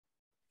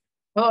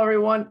Hello,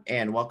 everyone,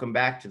 and welcome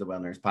back to the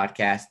Wellness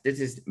Podcast. This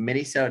is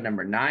Minisode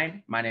number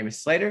 9. My name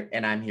is Slater,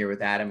 and I'm here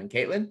with Adam and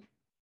Caitlin.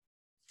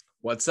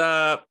 What's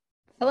up?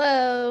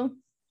 Hello.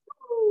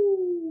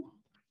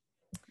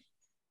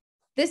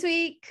 This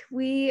week,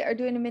 we are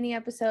doing a mini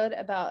episode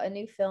about a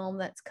new film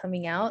that's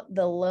coming out.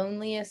 The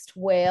Loneliest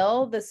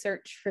Whale, The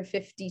Search for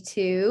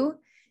 52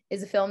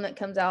 is a film that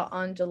comes out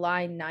on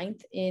July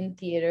 9th in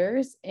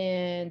theaters,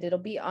 and it'll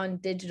be on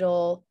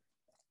digital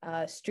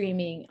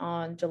streaming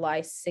on July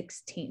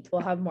 16th.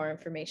 We'll have more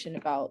information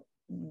about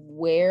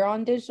where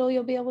on digital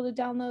you'll be able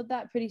to download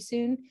that pretty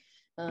soon,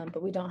 but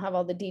we don't have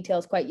all the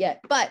details quite yet.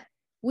 But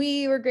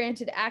we were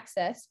granted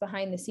access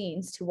behind the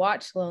scenes to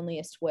watch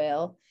Loneliest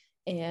Whale,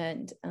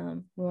 and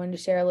we wanted to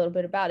share a little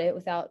bit about it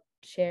without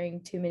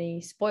sharing too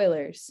many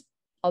spoilers,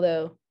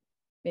 although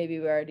maybe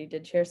we already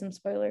did share some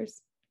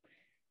spoilers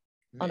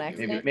on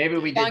accident. Maybe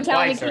we did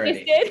twice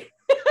already.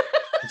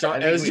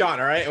 John, it was John,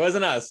 all right? It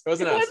wasn't us. It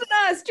wasn't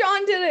us.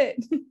 John did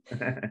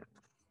it.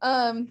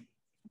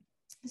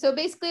 So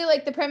basically,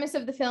 like, the premise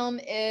of the film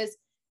is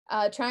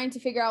trying to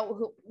figure out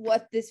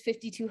what this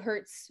 52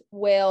 hertz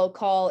whale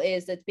call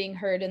is that's being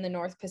heard in the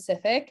North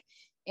Pacific.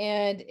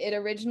 And it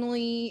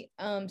originally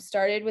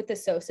started with the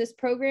SOSUS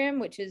program,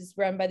 which is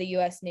run by the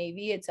U.S.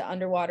 Navy. It's an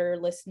underwater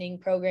listening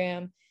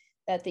program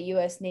that the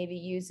U.S. Navy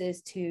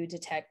uses to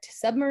detect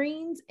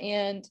submarines.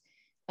 And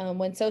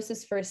when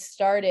SOSUS first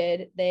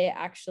started, they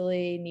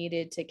actually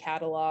needed to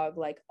catalog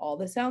like all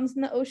the sounds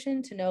in the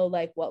ocean to know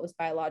like what was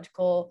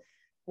biological,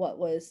 what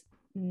was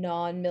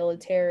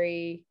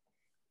non-military,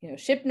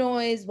 ship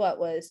noise, what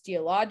was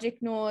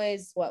geologic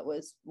noise, what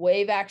was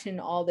wave action,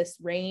 all this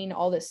rain,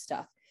 all this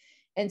stuff.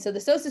 And so the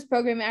SOSUS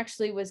program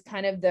actually was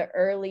kind of the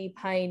early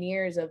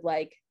pioneers of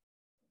like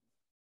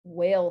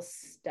whale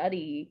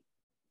study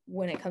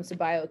when it comes to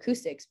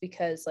bioacoustics,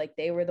 because like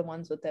they were the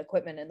ones with the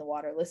equipment in the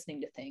water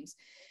listening to things.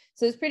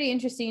 So it's pretty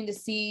interesting to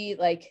see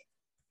like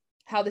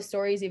how the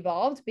stories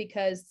evolved,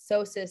 because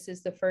SOSUS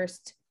is the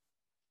first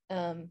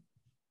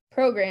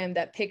program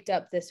that picked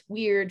up this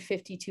weird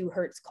 52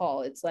 hertz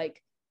call. It's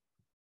like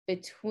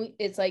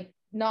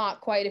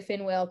not quite a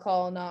fin whale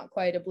call, not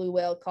quite a blue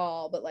whale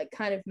call, but like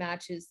kind of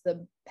matches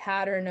the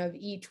pattern of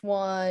each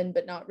one,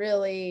 but not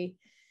really.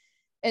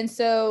 And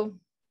so,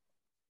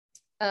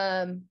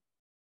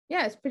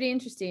 yeah, it's pretty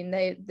interesting.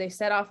 They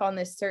set off on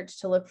this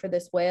search to look for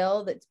this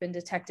whale that's been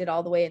detected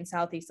all the way in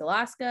Southeast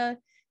Alaska.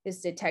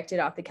 It's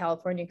detected off the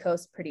California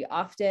coast pretty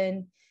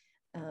often.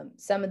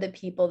 Some of the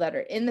people that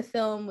are in the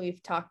film,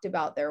 we've talked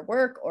about their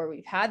work or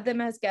we've had them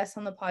as guests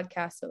on the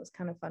podcast. So it was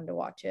kind of fun to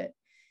watch it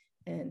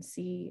and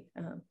see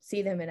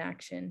them in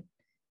action.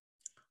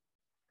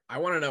 I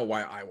want to know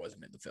why I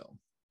wasn't in the film.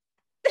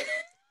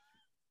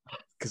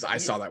 Because I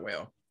saw that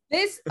whale.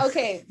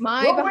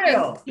 My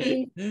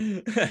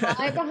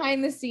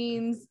behind the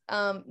scenes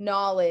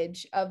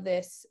knowledge of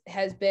this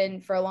has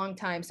been for a long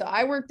time. So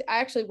I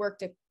actually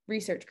worked a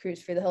research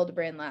cruise for the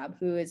Hildebrand Lab,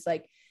 who is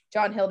like,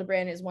 John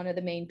Hildebrand is one of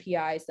the main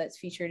PIs that's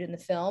featured in the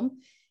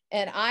film.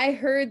 And I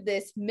heard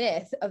this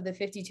myth of the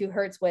 52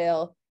 hertz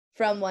whale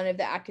from one of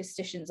the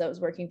acousticians that was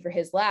working for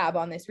his lab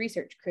on this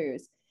research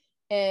cruise.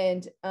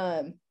 And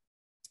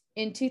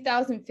in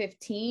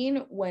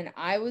 2015, when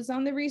I was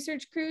on the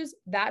research cruise,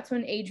 that's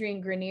when Adrian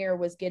Grenier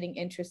was getting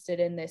interested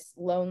in this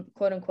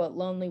quote unquote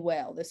lonely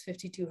whale, this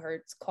 52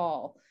 hertz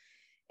call.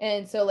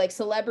 And so like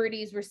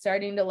celebrities were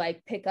starting to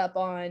like pick up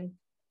on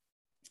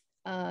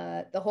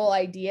the whole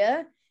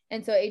idea.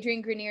 And so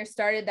Adrian Grenier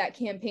started that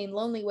campaign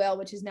Lonely Whale,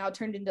 which is now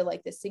turned into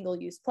like the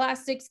single-use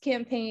plastics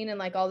campaign and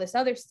like all this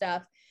other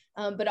stuff,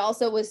 but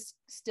also was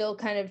still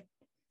kind of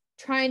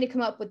trying to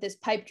come up with this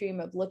pipe dream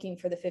of looking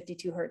for the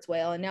 52 hertz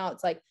whale. And now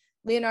it's like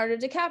Leonardo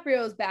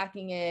DiCaprio is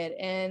backing it,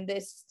 and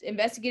this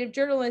investigative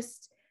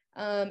journalist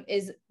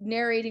is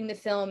narrating the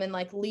film and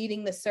like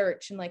leading the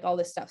search and like all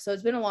this stuff. So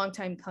it's been a long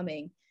time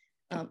coming,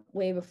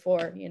 way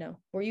before,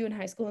 were you in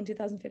high school in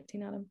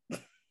 2015, Adam?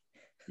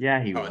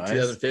 Yeah, he was. In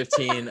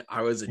 2015,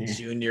 I was a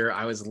junior.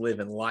 I was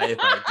living life.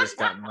 I just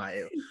got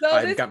my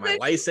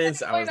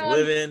license. I was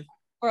living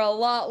for a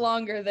lot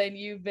longer than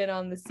you've been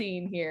on the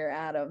scene here,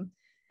 Adam.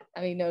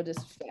 I mean, no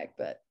disrespect,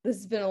 but this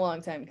has been a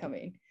long time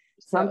coming.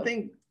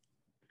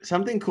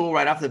 Something cool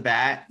right off the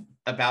bat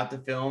about the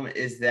film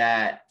is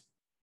that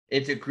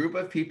it's a group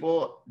of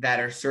people that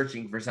are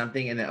searching for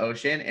something in the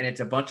ocean, and it's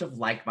a bunch of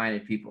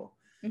like-minded people,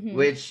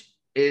 which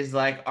is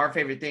like our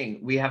favorite thing.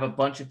 We have a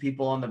bunch of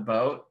people on the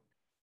boat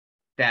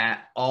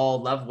that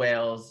all love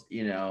whales,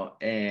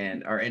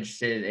 and are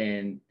interested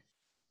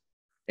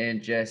in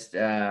just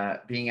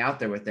being out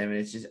there with them. And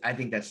it's just, I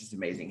think that's just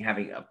amazing,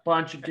 having a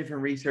bunch of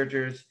different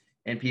researchers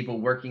and people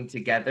working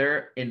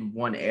together in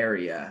one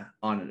area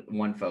on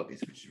one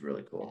focus, which is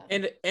really cool.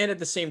 And at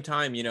the same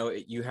time,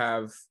 you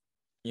have,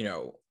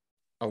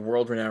 a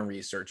world-renowned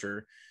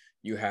researcher,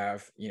 you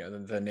have,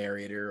 the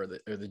narrator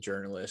or the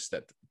journalist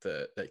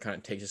that kind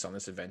of takes us on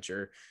this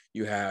adventure.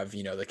 You have,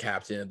 the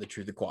captain of the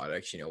Truth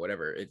Aquatics,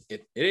 whatever.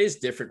 It is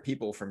different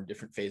people from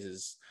different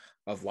phases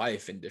of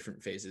life and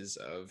different phases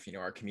of,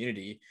 our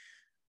community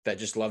that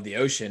just love the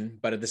ocean.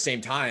 But at the same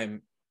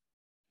time,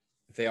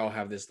 they all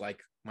have this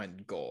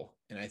like-minded goal.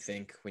 And I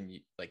think when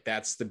you like,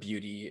 that's the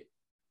beauty,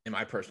 in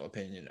my personal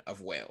opinion,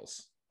 of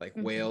whales. Like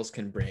whales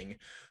can bring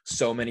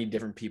so many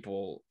different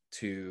people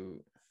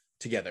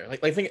together.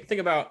 Like think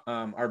about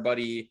our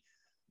buddy.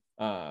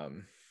 I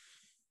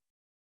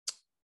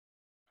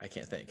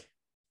can't think.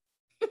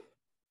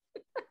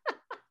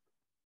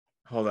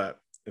 Hold up,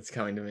 it's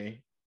coming to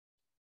me.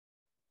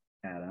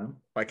 Adam.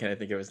 Why can't I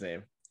think of his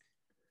name?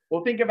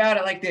 Well, think about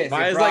it like this.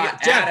 Maya's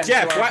like Jeff.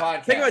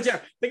 Think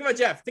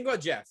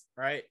about Jeff.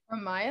 Right.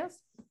 From Maya's.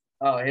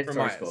 Oh, his from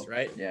story's Maya's, cool.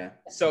 right? Yeah.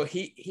 So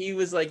he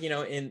was like,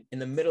 in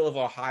the middle of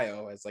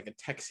Ohio as like a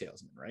tech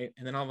salesman, right?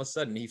 And then all of a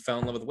sudden he fell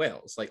in love with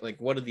whales. Like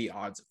what are the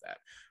odds of that?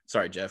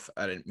 Sorry, Jeff,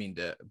 I didn't mean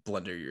to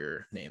blunder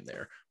your name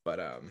there, but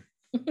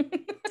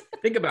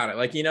think about it.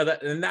 Like,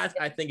 that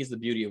I think is the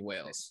beauty of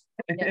whales.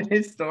 Yeah.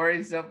 His story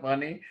is so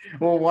funny.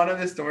 Well, one of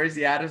the stories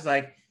he had was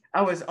like,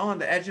 I was on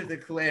the edge of the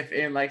cliff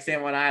in like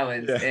San Juan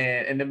Islands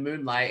and in the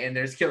moonlight, and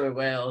there's killer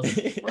whales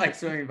like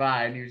swimming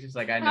by, and he was just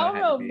like, I know.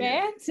 How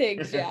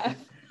romantic, Jeff.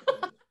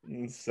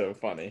 It's so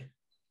funny.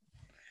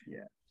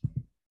 Yeah.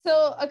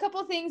 So a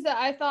couple things that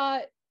I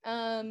thought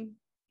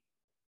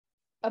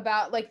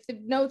about, like the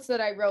notes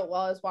that I wrote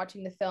while I was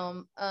watching the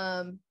film.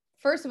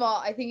 First of all,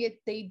 I think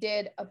they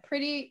did a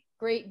pretty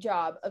great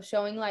job of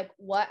showing like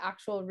what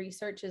actual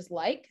research is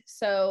like.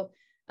 So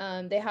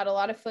they had a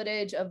lot of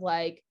footage of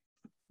like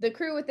the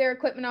crew with their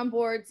equipment on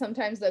board,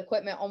 sometimes the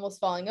equipment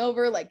almost falling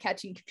over, like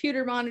catching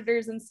computer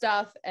monitors and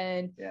stuff,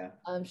 and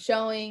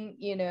showing,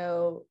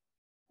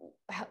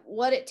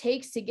 what it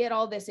takes to get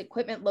all this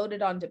equipment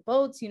loaded onto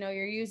boats.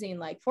 You're using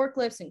like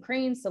forklifts and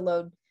cranes to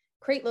load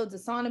crate loads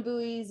of sauna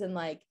buoys, and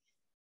like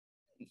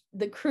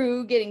the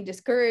crew getting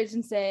discouraged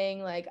and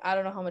saying like, I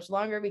don't know how much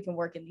longer we can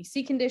work in these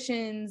sea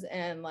conditions,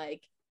 and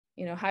like,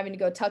 having to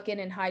go tuck in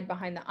and hide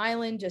behind the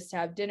island just to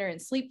have dinner and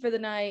sleep for the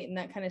night and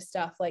that kind of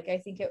stuff. Like, I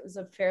think it was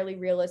a fairly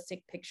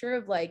realistic picture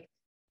of like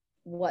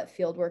what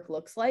field work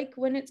looks like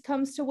when it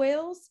comes to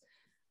whales.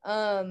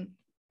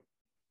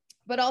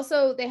 But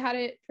also they had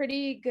a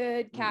pretty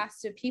good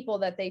cast of people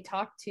that they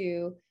talked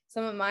to.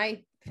 Some of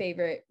my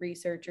favorite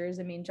researchers,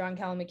 John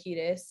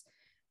Kalamakidis,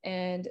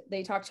 and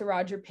they talked to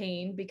Roger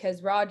Payne,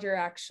 because Roger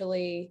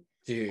actually,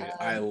 dude,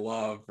 I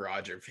love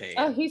Roger Payne.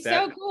 Oh, he's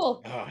so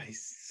cool. Oh,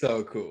 he's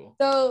so cool.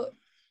 So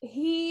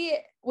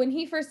when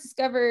he first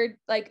discovered,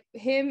 like,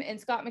 him and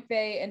Scott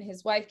McVeigh and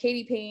his wife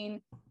Katie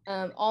Payne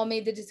all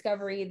made the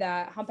discovery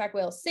that humpback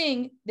whales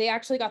sing, they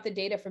actually got the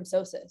data from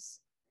SOSUS.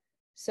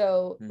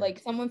 So like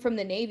someone from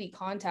the Navy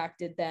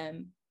contacted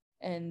them,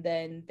 and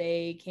then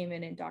they came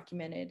in and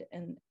documented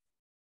and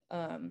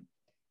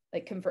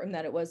like confirmed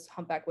that it was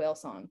humpback whale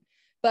song.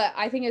 But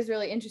I think it's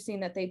really interesting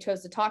that they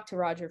chose to talk to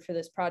Roger for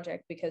this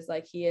project, because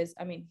like he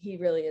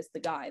really is the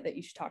guy that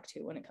you should talk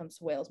to when it comes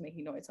to whales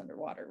making noise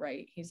underwater,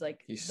 right? He's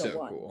so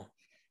one. Cool.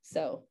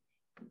 So,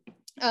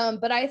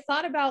 but I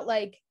thought about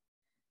like,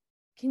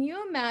 can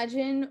you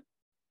imagine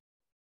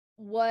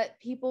what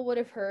people would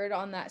have heard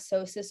on that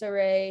SOSUS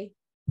array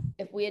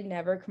if we had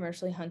never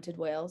commercially hunted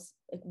whales?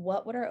 Like,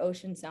 what would our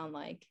ocean sound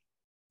like?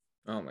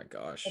 Oh my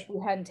gosh. If we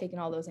hadn't taken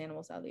all those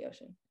animals out of the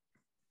ocean.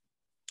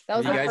 That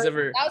was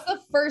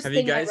the first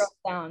thing I wrote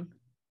down.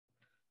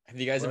 Have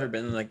you guys ever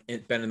been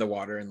in the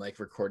water and like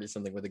recorded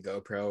something with a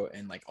GoPro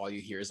and like all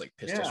you hear is like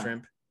pistol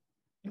shrimp?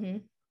 Mm-hmm.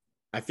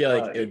 I feel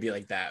like it would be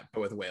like that,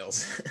 but with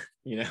whales,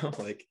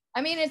 like.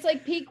 It's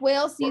like peak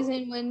whale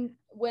season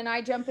when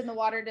I jump in the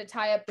water to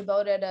tie up the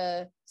boat at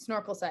a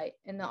snorkel site,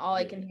 and all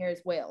I can hear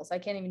is whales. I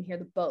can't even hear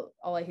the boat.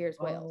 All I hear is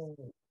whales.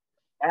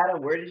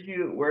 Adam, where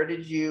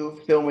did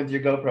you film with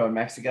your GoPro? In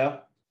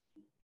Mexico?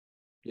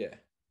 Yeah.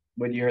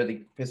 When you heard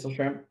the pistol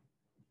shrimp?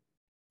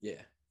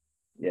 Yeah.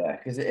 Yeah,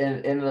 because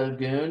in the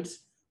lagoons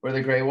where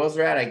the gray whales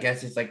are at, I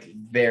guess it's like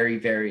very,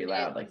 very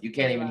loud. Like you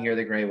can't even hear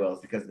the gray whales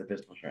because of the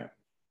pistol shrimp.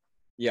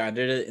 Yeah, I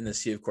did it in the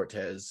Sea of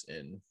Cortez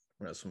when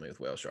I was swimming with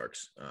whale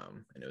sharks,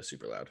 and it was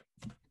super loud.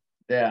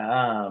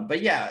 Yeah,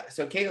 but yeah,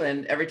 so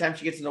Caitlin, every time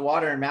she gets in the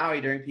water in Maui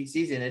during peak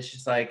season, it's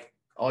just like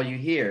all you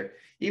hear.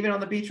 Even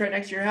on the beach right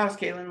next to your house,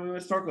 Caitlin, we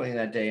went snorkeling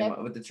that day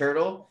with the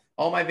turtle.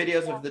 All my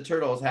videos of the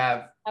turtles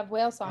have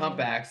whale song,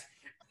 humpbacks.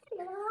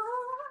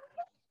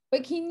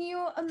 But can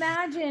you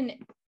imagine,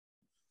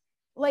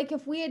 like,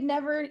 if we had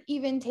never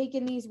even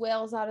taken these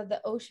whales out of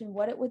the ocean,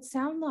 what it would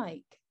sound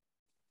like?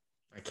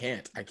 I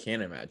can't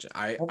imagine.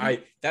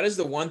 That is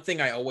the one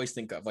thing I always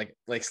think of.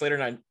 Like Slater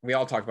and I, we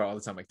all talk about all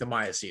the time, like the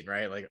Miocene,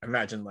 right? Like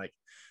imagine like,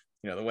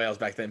 the whales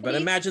back then, but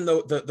imagine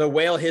the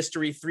whale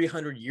history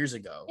 300 years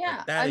ago.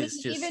 Yeah. Like,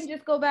 even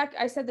just go back.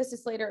 I said this to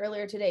Slater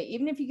earlier today,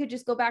 even if you could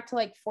just go back to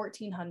like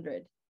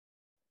 1400.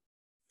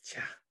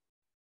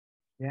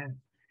 Yeah.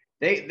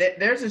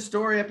 There's a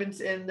story up in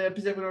the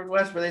Pacific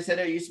Northwest where they said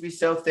it used to be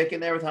so thick in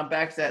there with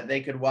humpbacks that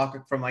they could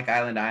walk from like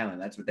island to island.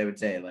 That's what they would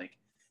say. Like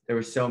there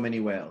were so many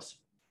whales.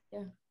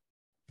 Yeah.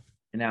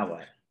 And now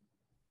what?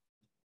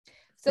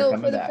 So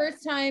for the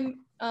first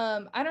time,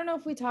 I don't know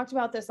if we talked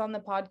about this on the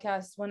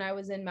podcast when I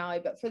was in Maui,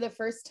 but for the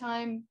first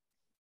time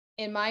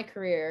in my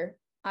career,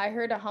 I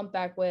heard a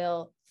humpback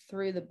whale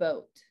through the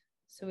boat.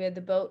 So we had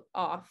the boat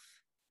off.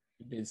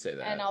 You did say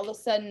that. And all of a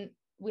sudden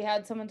we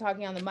had someone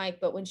talking on the mic,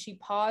 but when she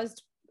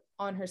paused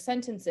on her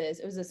sentences,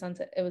 it was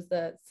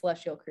the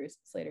celestial cruise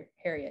later,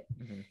 Harriet.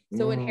 Mm-hmm.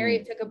 So when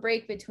Harriet took a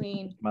break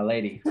between my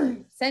lady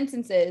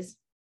sentences,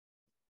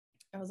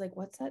 I was like,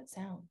 what's that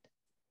sound?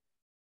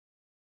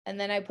 And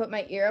then I put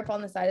my ear up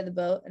on the side of the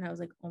boat and I was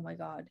like, oh my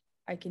God,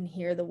 I can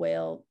hear the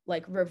whale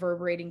like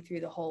reverberating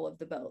through the hull of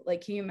the boat.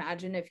 Like, can you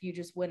imagine if you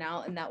just went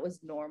out and that was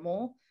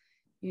normal?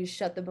 You just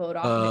shut the boat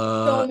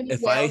off.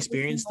 If I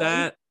experienced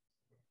that,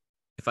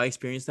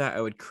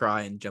 I would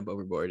cry and jump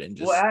overboard and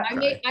just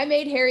I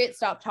made Harriet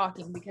stop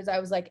talking because I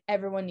was like,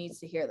 everyone needs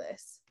to hear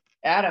this.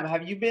 Adam,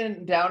 have you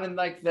been down in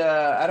like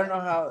I don't know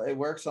how it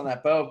works on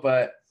that boat,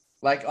 but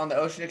like on the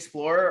Ocean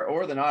Explorer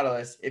or the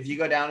Nautilus, if you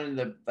go down in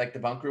the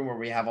bunk room where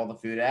we have all the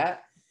food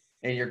at,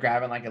 and you're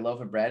grabbing like a loaf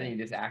of bread and you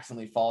just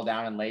accidentally fall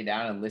down and lay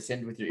down and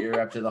listen with your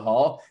ear up to the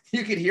hull,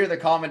 you could hear the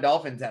common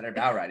dolphins that are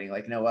bow riding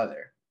like no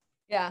other.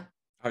 Yeah.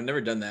 I've never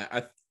done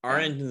that. Our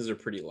engines are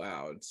pretty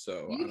loud,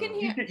 so you can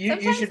hear.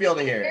 You should be able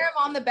to hear them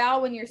on the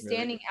bow when you're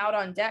standing out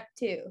on deck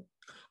too.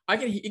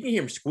 You can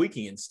hear them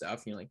squeaking and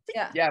stuff. You're like,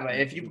 yeah, but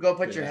if you go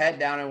put your head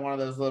down in one of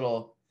those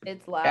little,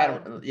 it's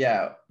loud.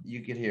 Yeah,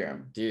 you could hear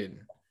them, dude.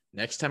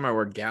 Next time I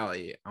work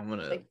galley, I'm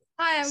gonna. Like,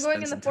 hi, I'm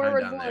going in the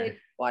forward void.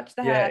 Watch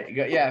the hat.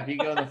 Yeah, if you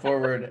go in the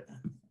forward.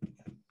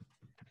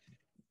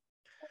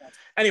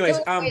 Anyways,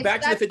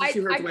 back to the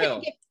 52 hertz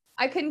whale.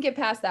 I couldn't get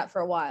past that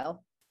for a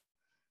while.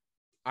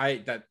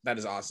 That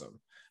is awesome.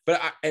 But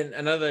I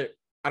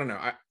don't know.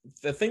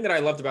 The thing that I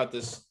loved about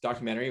this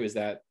documentary was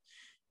that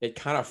it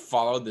kind of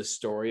followed the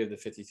story of the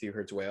 52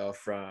 hertz whale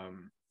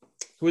from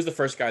who was the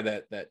first guy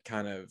that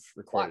kind of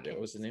recorded it?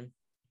 What was his name?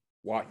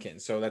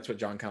 Watkins. So that's what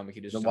John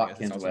Kalmakides is. The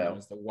Watkins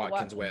whale. The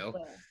Watkins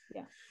whale.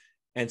 Yeah.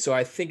 And so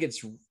I think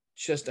it's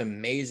just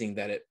amazing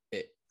that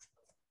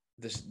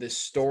this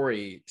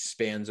story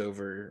spans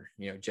over,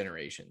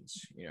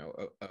 generations,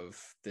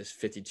 of this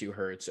 52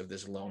 hertz of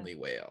this lonely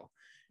whale.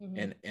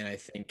 Mm-hmm. And I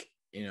think,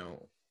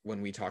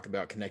 when we talk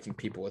about connecting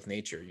people with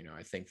nature,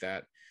 I think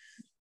that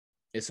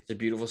it's such a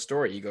beautiful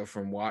story. You go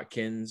from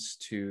Watkins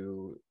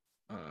to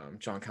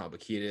John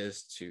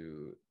Kalmakides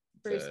to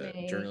Bruce the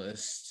May.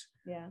 Journalist.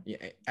 Yeah.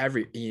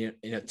 Every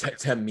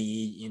to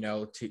me,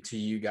 to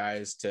you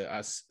guys, to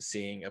us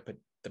seeing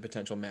the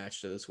potential match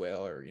to this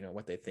whale, or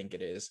what they think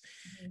it is.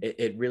 Mm-hmm.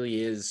 It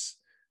really is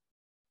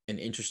an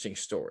interesting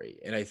story,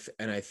 and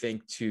I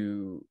think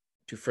to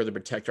further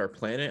protect our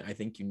planet, I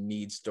think you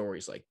need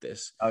stories like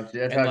this. Oh,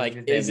 that's how we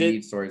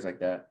need stories like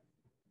that.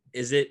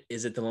 Is it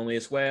the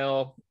loneliest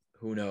whale?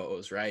 Who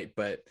knows, right?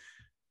 But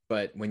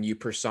when you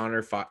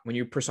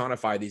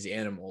personify these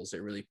animals,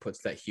 it really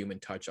puts that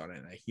human touch on it,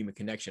 and a human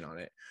connection on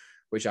it,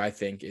 which I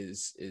think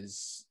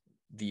is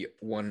the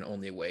one and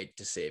only way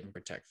to save and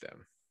protect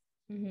them.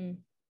 Mm-hmm.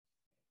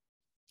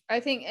 I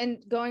think,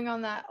 and going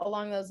on that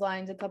along those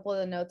lines, a couple of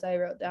the notes I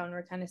wrote down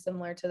were kind of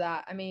similar to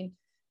that. I mean,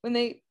 when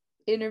they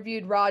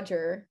interviewed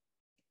Roger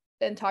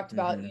and talked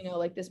about, mm-hmm.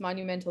 Like this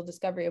monumental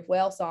discovery of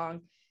whale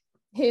song,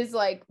 his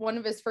like one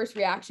of his first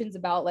reactions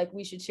about like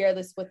we should share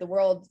this with the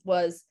world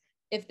was,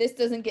 if this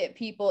doesn't get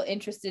people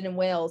interested in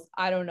whales,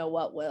 I don't know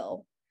what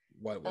will.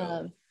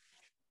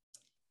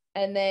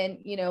 And then,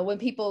 when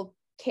people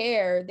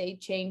care, they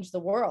change the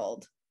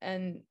world.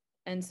 And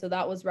so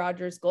that was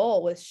Roger's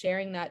goal, was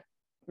sharing that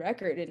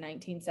record in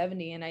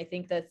 1970. And I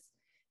think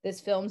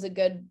this film's a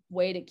good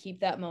way to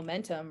keep that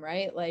momentum,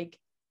 right? Like,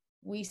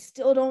 we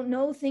still don't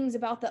know things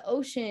about the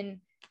ocean.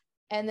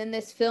 And then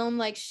this film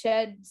like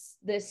sheds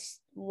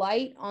this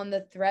light on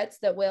the threats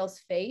that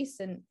whales face.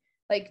 And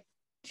like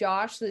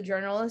Josh, the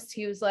journalist,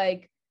 he was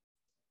like,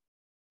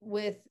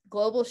 with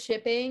global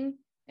shipping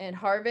and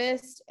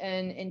harvest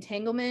and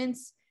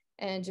entanglements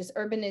and just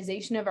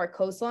urbanization of our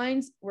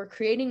coastlines, we're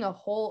creating a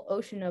whole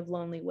ocean of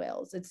lonely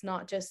whales. It's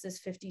not just this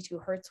 52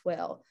 hertz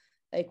whale.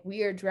 Like,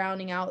 we are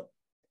drowning out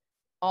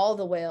all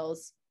the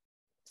whales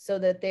so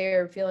that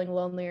they're feeling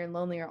lonelier and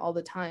lonelier all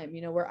the time.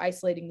 We're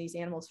isolating these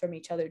animals from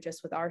each other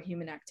just with our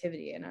human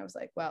activity. And I was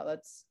like, wow,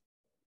 that's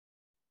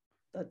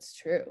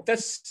true.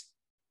 That's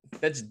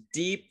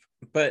deep.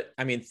 But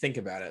I mean, think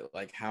about it.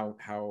 Like,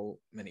 how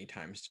many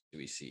times do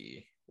we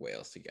see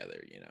whales together?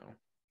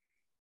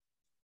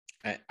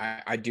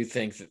 I do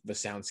think that the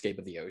soundscape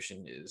of the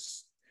ocean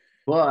is.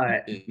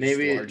 But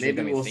maybe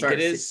we'll start.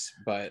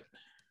 But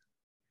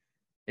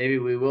maybe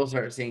we will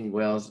start seeing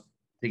whales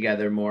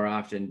together more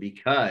often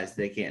because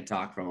they can't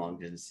talk from long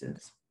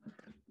distances.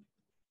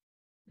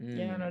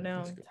 Yeah, I don't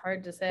know. It's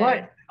hard to say.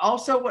 But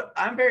also,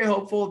 I'm very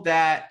hopeful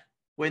that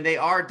when they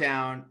are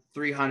down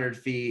 300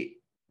 feet,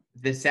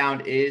 the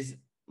sound is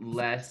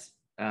less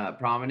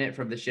prominent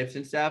from the ships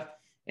and stuff,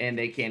 and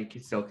they can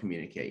still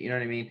communicate. You know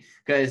what I mean?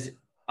 Because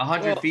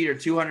 100 feet or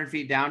 200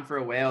 feet down for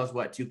a whale is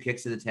what, 2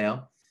 kicks of the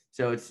tail.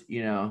 So it's,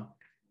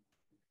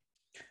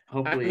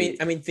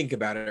 hopefully. I mean, think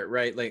about it,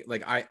 right?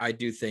 Like I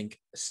do think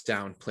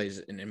sound plays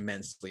an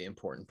immensely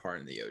important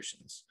part in the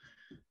oceans,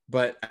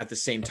 but at the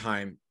same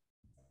time,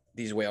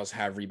 these whales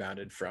have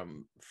rebounded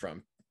from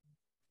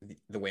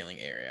the whaling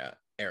area,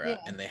 era,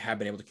 and they have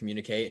been able to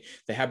communicate.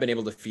 They have been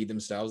able to feed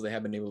themselves. They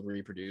have been able to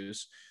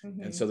reproduce.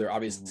 And so they're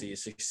obviously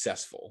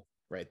successful,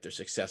 right? They're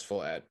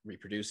successful at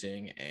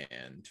reproducing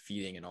and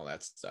feeding and all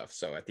that stuff.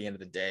 So at the end of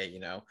the day, you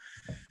know,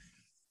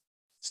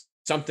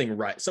 something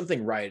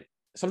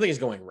is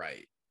going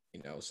right.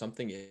 You know,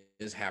 something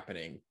is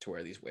happening to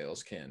where these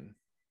whales can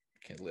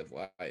live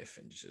life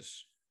and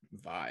just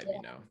vibe.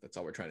 You know, that's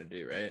all we're trying to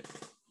do, right?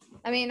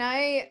 I mean,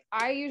 I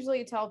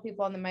usually tell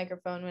people on the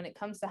microphone when it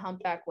comes to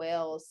humpback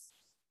whales,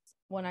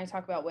 when I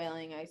talk about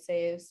whaling, I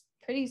say it's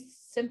pretty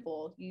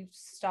simple. You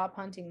stop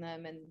hunting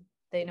them and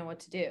they know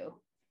what to do,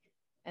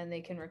 and they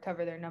can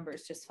recover their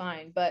numbers just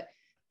fine. But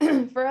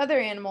for other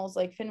animals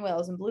like fin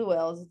whales and blue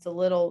whales, it's a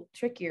little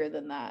trickier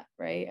than that,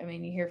 right? I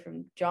mean, you hear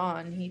from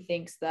John, he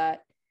thinks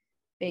that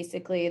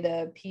basically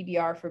the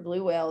PBR for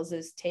blue whales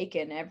is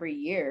taken every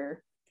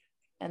year.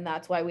 And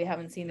that's why we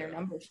haven't seen their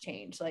numbers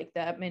change. Like,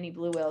 that many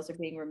blue whales are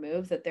being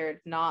removed, that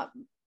they're not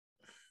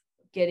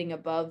getting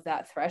above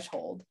that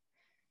threshold.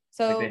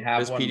 So like they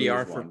have what is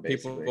PDR for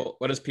people?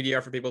 What is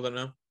PDR for people that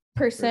know?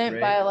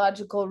 Percent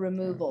biological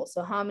removal.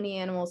 So how many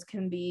animals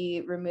can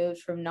be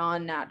removed from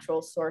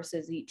non-natural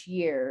sources each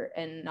year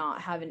and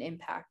not have an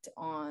impact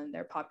on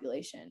their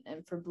population?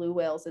 And for blue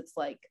whales, it's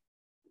like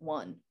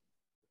 1.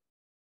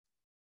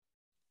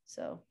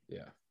 So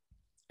yeah.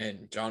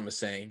 And John was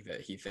saying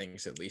that he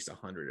thinks at least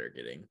 100 are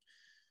getting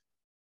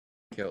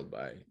killed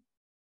by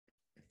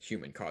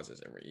human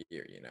causes every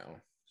year, you know?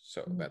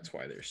 So that's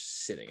why they're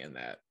sitting in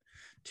that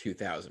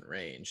 2,000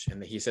 range.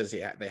 And he says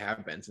they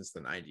have been since the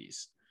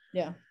 90s.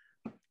 Yeah.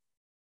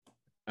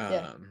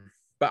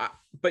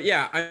 But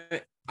yeah,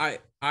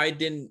 I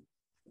didn't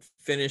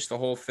finish the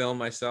whole film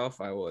myself.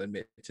 I will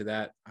admit to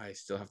that. I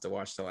still have to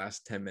watch the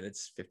last 10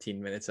 minutes,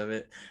 15 minutes of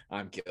it.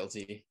 I'm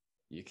guilty.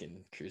 You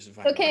can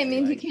crucify me. Okay, it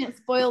means you can't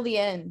spoil the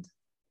end.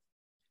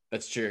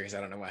 That's true, because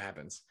I don't know what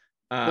happens.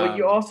 Well,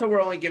 you also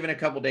were only given a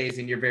couple days,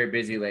 and you're very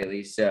busy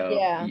lately. So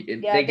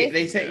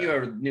they sent you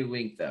a new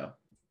link though.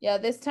 Yeah,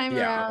 this time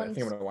around. I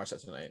think I'm gonna watch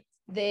that tonight.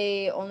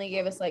 They only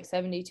gave us like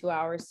 72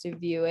 hours to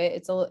view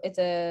it.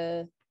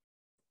 The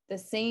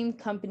same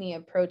company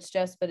approached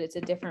us, but it's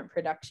a different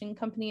production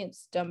company.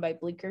 It's done by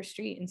Bleecker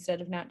Street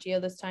instead of Nat Geo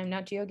this time.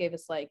 Nat Geo gave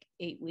us like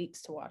 8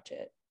 weeks to watch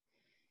it.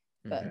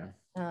 But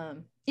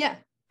yeah.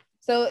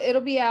 So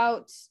it'll be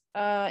out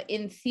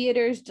in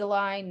theaters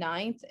July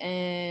 9th,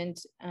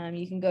 and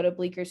you can go to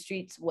Bleecker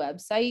Street's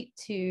website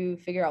to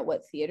figure out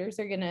what theaters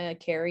are going to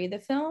carry the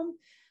film.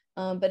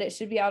 But it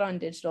should be out on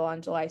digital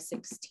on July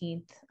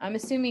 16th. I'm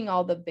assuming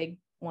all the big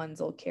ones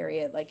will carry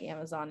it, like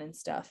Amazon and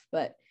stuff,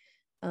 but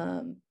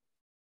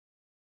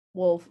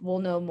we'll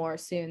know more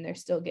soon. They're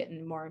still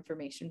getting more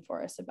information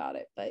for us about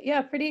it. But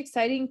yeah, pretty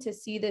exciting to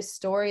see this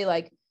story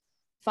like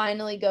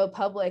finally go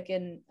public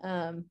and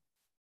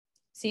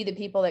see the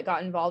people that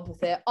got involved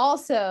with it.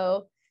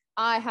 Also,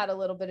 I had a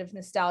little bit of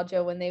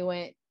nostalgia when they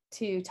went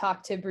to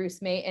talk to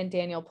Bruce Mate and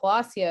Daniel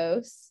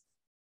Palacios.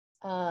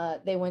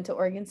 They went to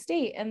Oregon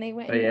State and they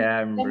went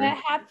at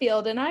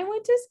Hatfield, and I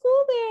went to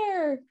school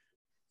there.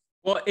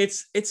 Well,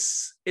 it's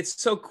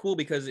so cool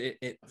because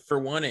it for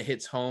one, it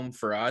hits home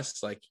for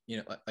us. Like, you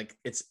know, like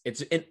it's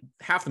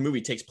half the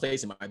movie takes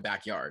place in my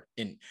backyard,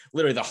 in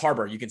literally the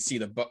harbor. You can see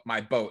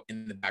my boat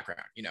in the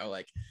background, you know,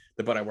 like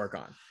the boat I work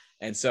on.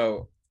 And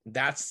so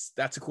that's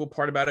a cool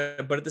part about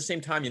it. But at the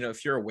same time, you know,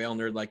 if you're a whale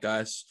nerd like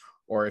us,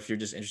 or if you're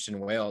just interested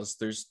in whales,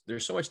 there's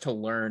so much to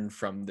learn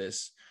from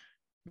this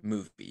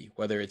movie,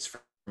 whether it's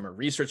from a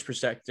research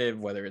perspective,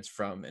 whether it's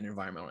from an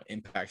environmental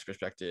impacts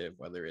perspective,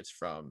 whether it's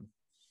from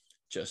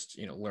just,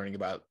 you know, learning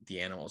about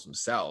the animals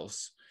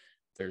themselves.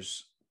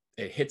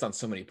 It hits on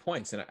so many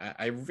points, and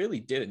I really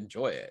did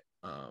enjoy it.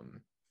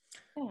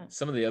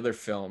 Some of the other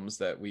films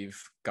that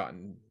we've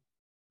gotten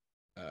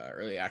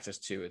early access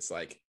to, it's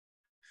like,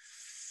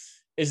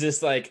 is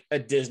this like a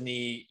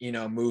Disney, you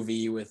know,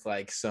 movie with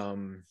like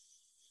some,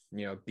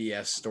 you know,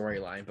 BS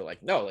storyline? But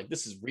like, no, like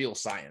this is real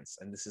science,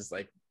 and this is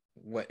like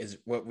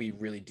what we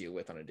really deal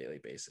with on a daily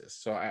basis.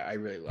 So I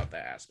really love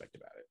that aspect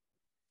about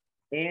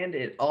it. And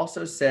it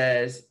also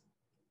says,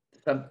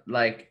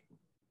 like,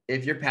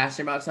 if you're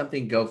passionate about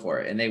something, go for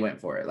it. And they went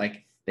for it.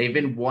 Like, they've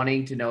been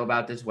wanting to know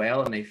about this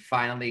whale, and they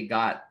finally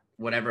got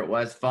whatever it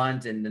was,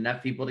 funds and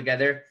enough people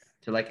together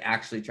to like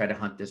actually try to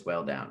hunt this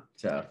whale down.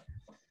 So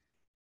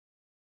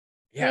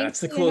yeah, that's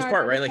the coolest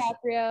part, right? Like,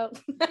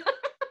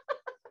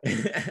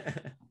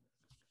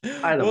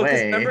 by the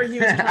way, remember he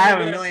was I have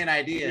a million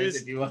ideas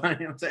if you want.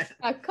 You know what I'm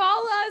saying?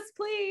 Call us,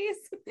 please.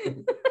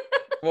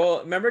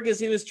 Well, remember, because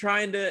he was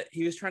trying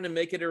to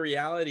make it a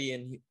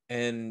reality,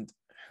 and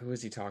who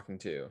was he talking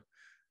to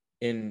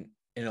in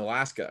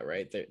Alaska,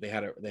 right? They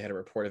had a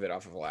report of it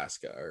off of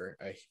Alaska, or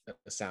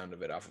a sound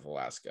of it off of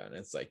Alaska, and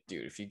it's like,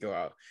 dude, if you go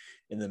out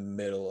in the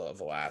middle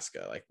of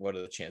Alaska, like, what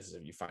are the chances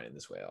of you finding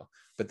this whale?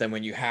 But then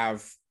when you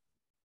have,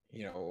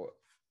 you know,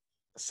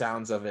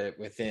 sounds of it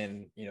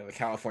within, you know, the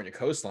California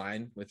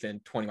coastline within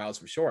 20 miles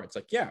from shore, it's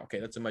like, yeah, okay,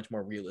 that's a much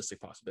more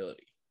realistic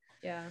possibility.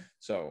 Yeah.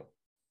 So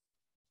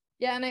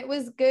yeah, and it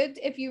was good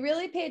if you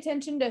really pay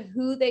attention to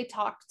who they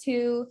talked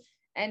to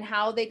and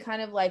how they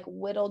kind of like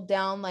whittled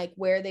down like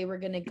where they were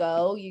going to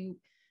go, you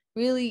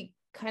really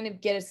kind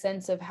of get a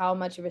sense of how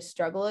much of a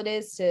struggle it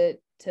is to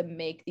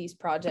make these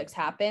projects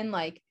happen.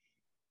 Like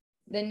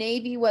the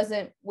Navy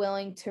wasn't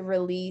willing to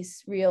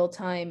release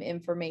real-time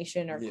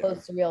information or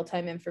close to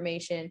real-time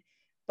information,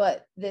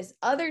 but this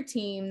other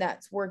team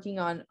that's working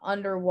on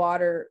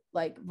underwater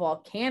like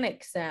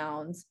volcanic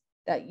sounds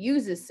that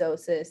uses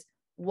SOSUS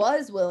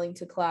was willing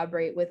to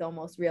collaborate with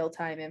almost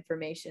real-time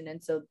information.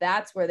 And so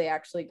that's where they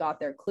actually got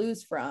their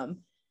clues from.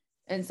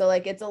 And so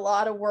like it's a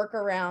lot of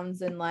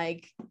workarounds and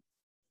like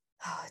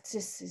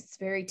it's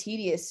very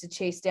tedious to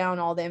chase down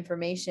all the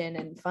information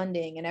and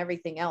funding and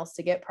everything else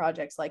to get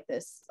projects like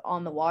this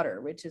on the water,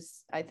 which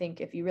is, I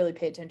think if you really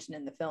pay attention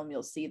in the film,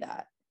 you'll see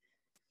that.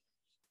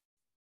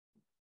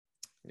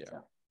 Yeah.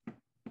 So.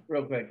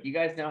 Real quick, you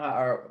guys know how,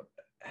 or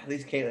at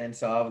least Caitlin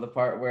saw the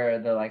part where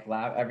the like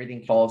lab,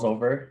 everything falls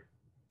over.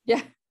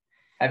 Yeah.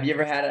 Have you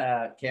ever had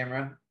a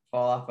camera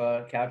fall off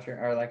a couch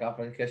or like off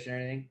a cushion or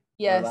anything?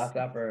 Yes. Or a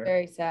laptop or?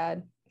 Very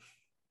sad.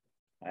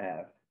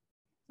 I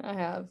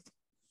have.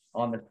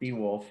 On the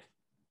Seawolf.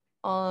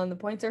 On the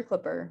Pointer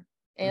Clipper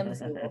and the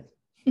Seawolf.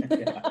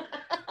 Yeah.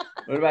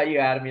 What about you,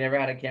 Adam? You never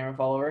had a camera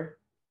fall over?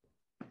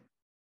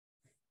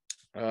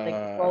 Like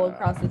roll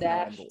across the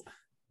dash?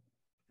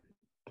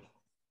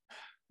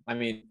 I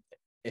mean,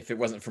 if it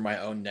wasn't for my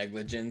own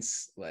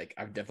negligence, like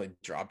I've definitely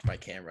dropped my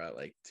camera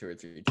like 2 or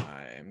 3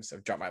 times.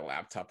 I've dropped my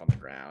laptop on the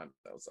ground.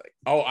 I was like,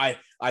 oh,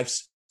 I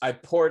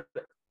poured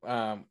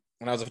when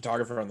I was a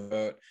photographer on the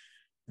boat.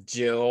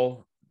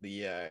 Jill,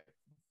 the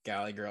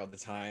galley girl at the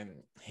time,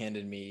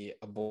 handed me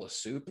a bowl of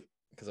soup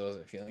because I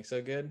wasn't feeling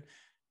so good,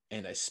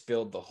 and I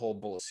spilled the whole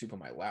bowl of soup on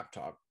my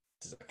laptop.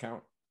 Does that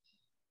count?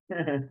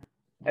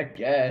 I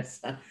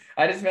guess.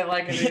 I just meant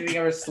like if anything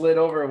ever slid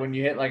over when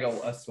you hit like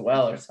a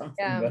swell or something.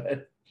 Yeah.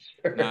 But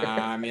sure.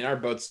 Nah, I mean our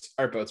boat's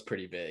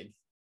pretty big,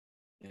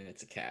 and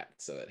it's a cat,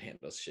 so it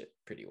handles shit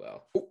pretty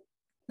well. Ooh.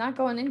 Not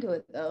going into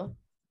it though.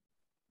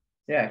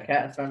 Yeah,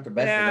 cats aren't the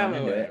best at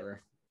going into it.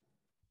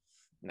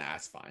 Nah,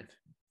 it's fine.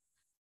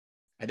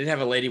 I did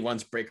have a lady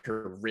once break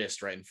her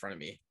wrist right in front of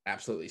me.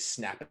 Absolutely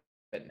snap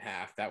it in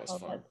half. That was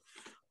fun.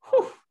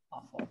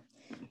 Awful.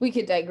 We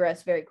could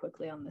digress very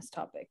quickly on this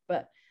topic,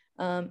 but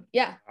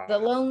yeah, The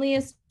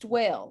Loneliest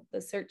Whale, The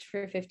Search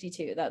for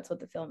 52. That's what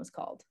the film is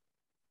called.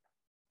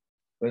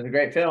 It was a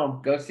great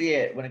film. Go see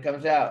it when it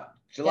comes out.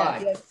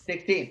 July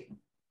 16th.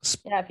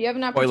 Yeah, if you have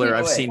an opportunity. Spoiler,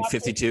 I've seen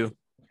 52.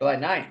 July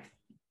 9th.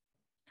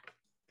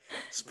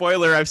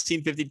 Spoiler, I've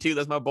seen 52.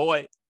 That's my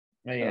boy.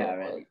 No, you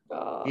haven't.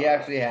 He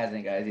actually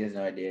hasn't, guys. He has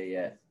no idea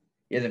yet.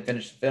 He hasn't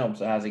finished the film,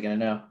 so how's he going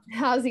to know?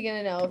 How's he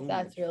going to know if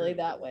that's really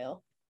that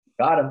whale?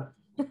 Got him.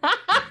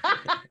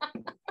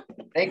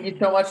 Thank you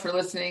so much for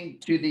listening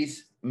to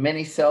these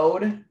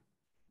Minisode.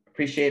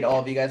 Appreciate all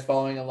of you guys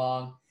following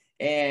along.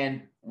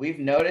 And we've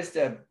noticed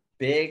a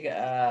big,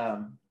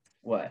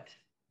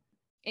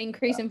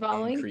 Increase in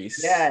following?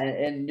 Increase. Yeah,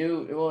 and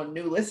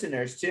new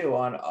listeners too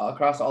on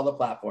across all the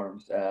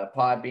platforms.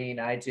 Podbean,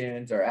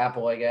 iTunes, or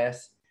Apple, I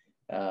guess.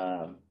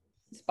 Spotify.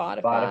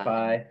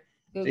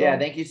 So yeah,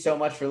 thank you so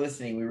much for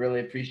listening. We really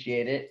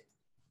appreciate it.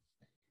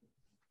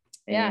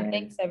 Yeah,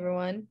 thanks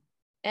everyone.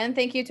 And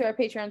thank you to our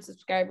Patreon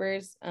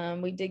subscribers.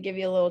 We did give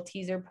you a little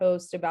teaser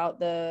post about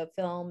the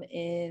film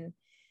in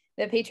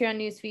the Patreon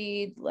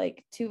newsfeed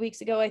like 2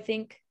 weeks ago, I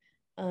think.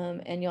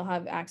 And you'll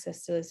have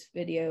access to this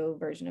video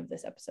version of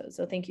this episode.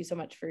 So thank you so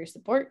much for your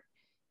support.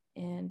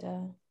 And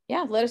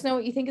yeah, let us know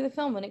what you think of the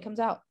film when it comes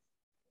out.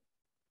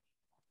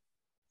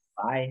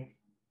 Bye.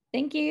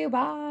 Thank you.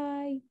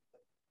 Bye.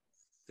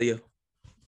 See you.